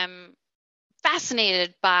I am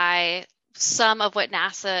fascinated by some of what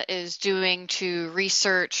NASA is doing to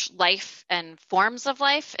research life and forms of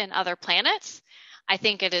life in other planets. I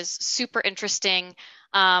think it is super interesting.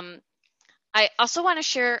 I also want to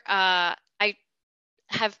share, I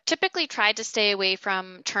have typically tried to stay away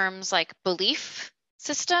from terms like belief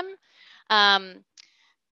system, um,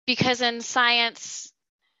 because in science,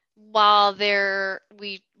 while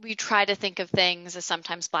we try to think of things as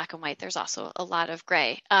sometimes black and white, there's also a lot of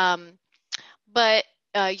gray. But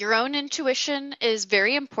your own intuition is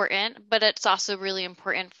very important, but it's also really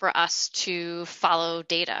important for us to follow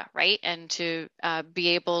data, right? And to be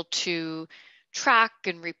able to track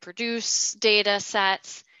and reproduce data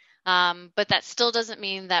sets. But that still doesn't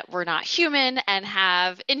mean that we're not human and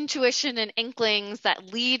have intuition and inklings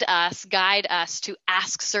that lead us, guide us to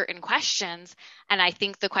ask certain questions. And I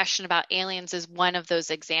think the question about aliens is one of those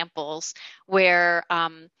examples where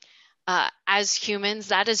as humans,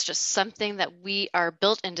 that is just something that we are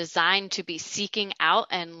built and designed to be seeking out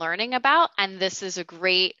and learning about. And this is a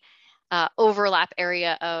great overlap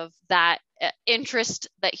area of that interest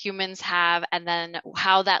that humans have, and then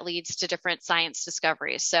how that leads to different science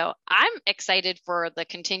discoveries. So I'm excited for the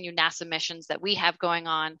continued NASA missions that we have going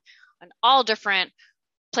on all different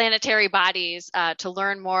planetary bodies to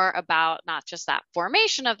learn more about not just that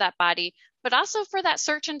formation of that body, but also for that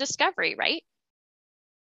search and discovery, right?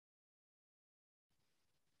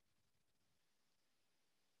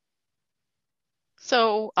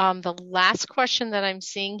 So the last question that I'm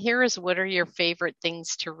seeing here is, what are your favorite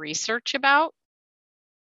things to research about?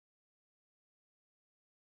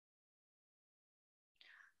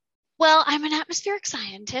 Well, I'm an atmospheric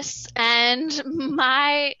scientist, and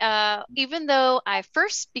my even though I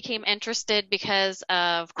first became interested because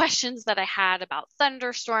of questions that I had about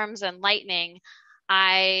thunderstorms and lightning,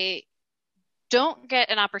 I don't get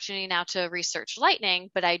an opportunity now to research lightning,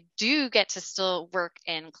 but I do get to still work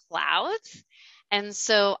in clouds. And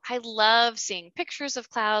so I love seeing pictures of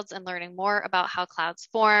clouds and learning more about how clouds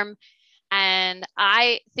form. And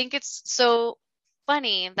I think it's so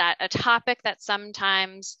funny that a topic that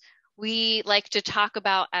sometimes we like to talk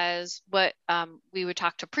about as what we would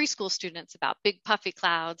talk to preschool students about, big puffy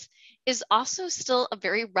clouds, is also still a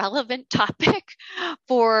very relevant topic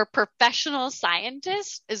for professional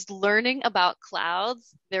scientists, is learning about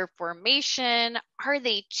clouds, their formation. Are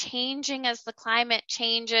they changing as the climate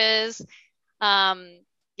changes? Um,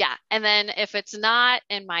 yeah. And then if it's not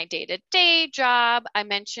in my day-to-day job, I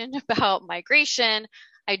mentioned about migration.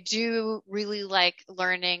 I do really like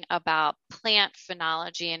learning about plant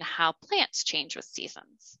phenology and how plants change with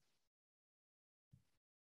seasons.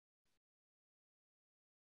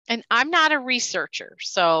 And I'm not a researcher,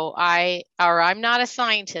 or I'm not a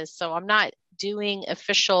scientist, so I'm not doing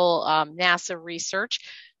official NASA research.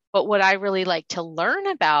 But what I really like to learn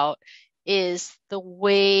about is the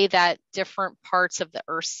way that different parts of the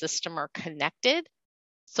Earth system are connected.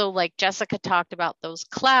 So, like Jessica talked about those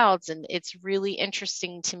clouds, and it's really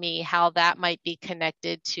interesting to me how that might be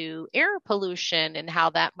connected to air pollution and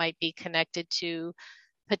how that might be connected to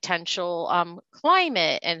potential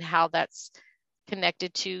climate and how that's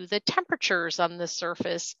connected to the temperatures on the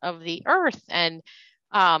surface of the earth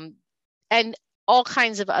um, and all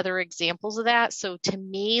kinds of other examples of that. So to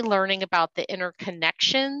me, learning about the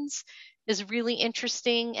interconnections is really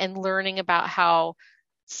interesting, and learning about how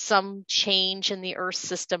some change in the earth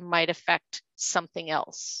system might affect something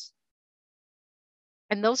else.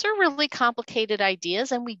 And those are really complicated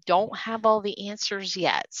ideas, and we don't have all the answers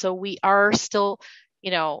yet. So we are still,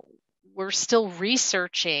 we're still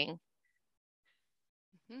researching.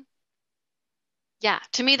 Mhm. Yeah,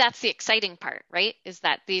 to me, that's the exciting part, right? Is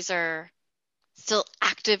that these are still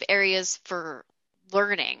active areas for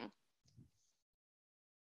learning.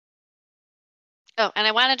 Oh, and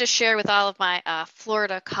I wanted to share with all of my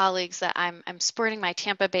Florida colleagues that I'm sporting my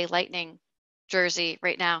Tampa Bay Lightning jersey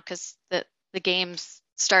right now because the game's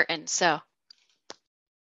starting. So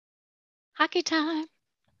hockey time.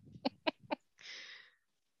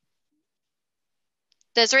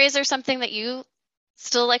 Desiree, is there something that you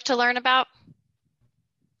still like to learn about?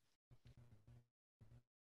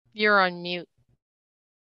 You're on mute.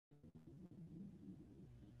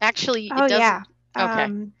 Actually, Oh it doesn't. yeah.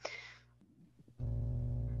 Okay.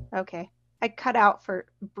 Okay. I cut out for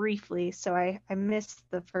briefly, so I missed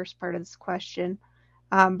the first part of this question.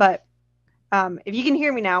 But if you can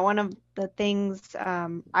hear me now, one of the things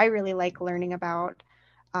I really like learning about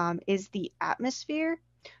is the atmosphere.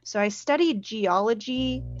 So I studied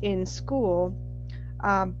geology in school,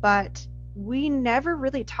 but we never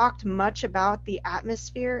really talked much about the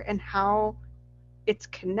atmosphere and how it's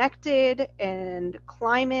connected and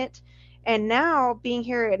climate. And now, being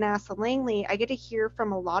here at NASA Langley, I get to hear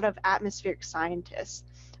from a lot of atmospheric scientists.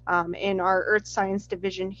 In our Earth Science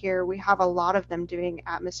division here, we have a lot of them doing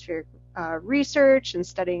atmospheric research and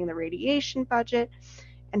studying the radiation budget.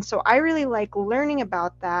 And so I really like learning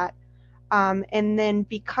about that. And then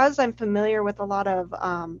because I'm familiar with a lot of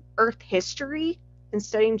Earth history and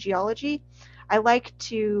studying geology, I like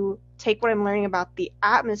to take what I'm learning about the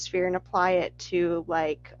atmosphere and apply it to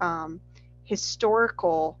like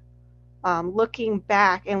historical looking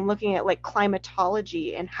back and looking at like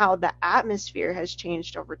climatology and how the atmosphere has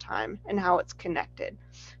changed over time and how it's connected.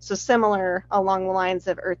 So similar along the lines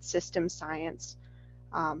of Earth system science.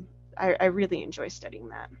 I really enjoy studying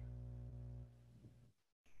that.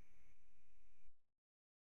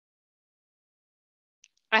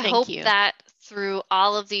 I Thank hope you. that through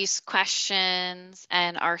all of these questions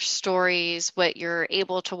and our stories, what you're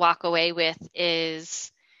able to walk away with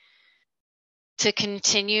is to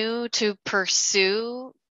continue to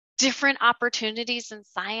pursue different opportunities in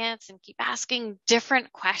science and keep asking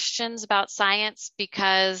different questions about science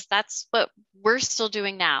because that's what we're still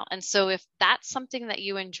doing now. And so if that's something that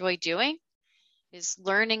you enjoy doing, is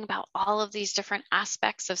learning about all of these different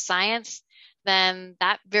aspects of science, then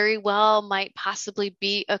that very well might possibly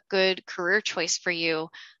be a good career choice for you.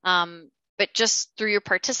 But just through your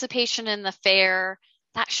participation in the fair,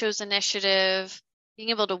 that shows initiative, being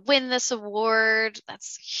able to win this award,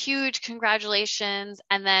 that's huge. Congratulations.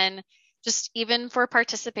 And then just even for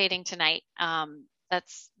participating tonight,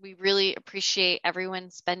 we really appreciate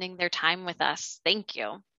everyone spending their time with us. Thank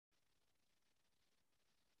you.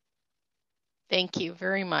 Thank you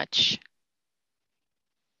very much.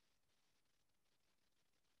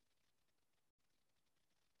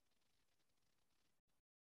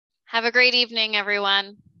 Have a great evening,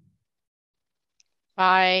 everyone.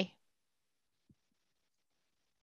 Bye.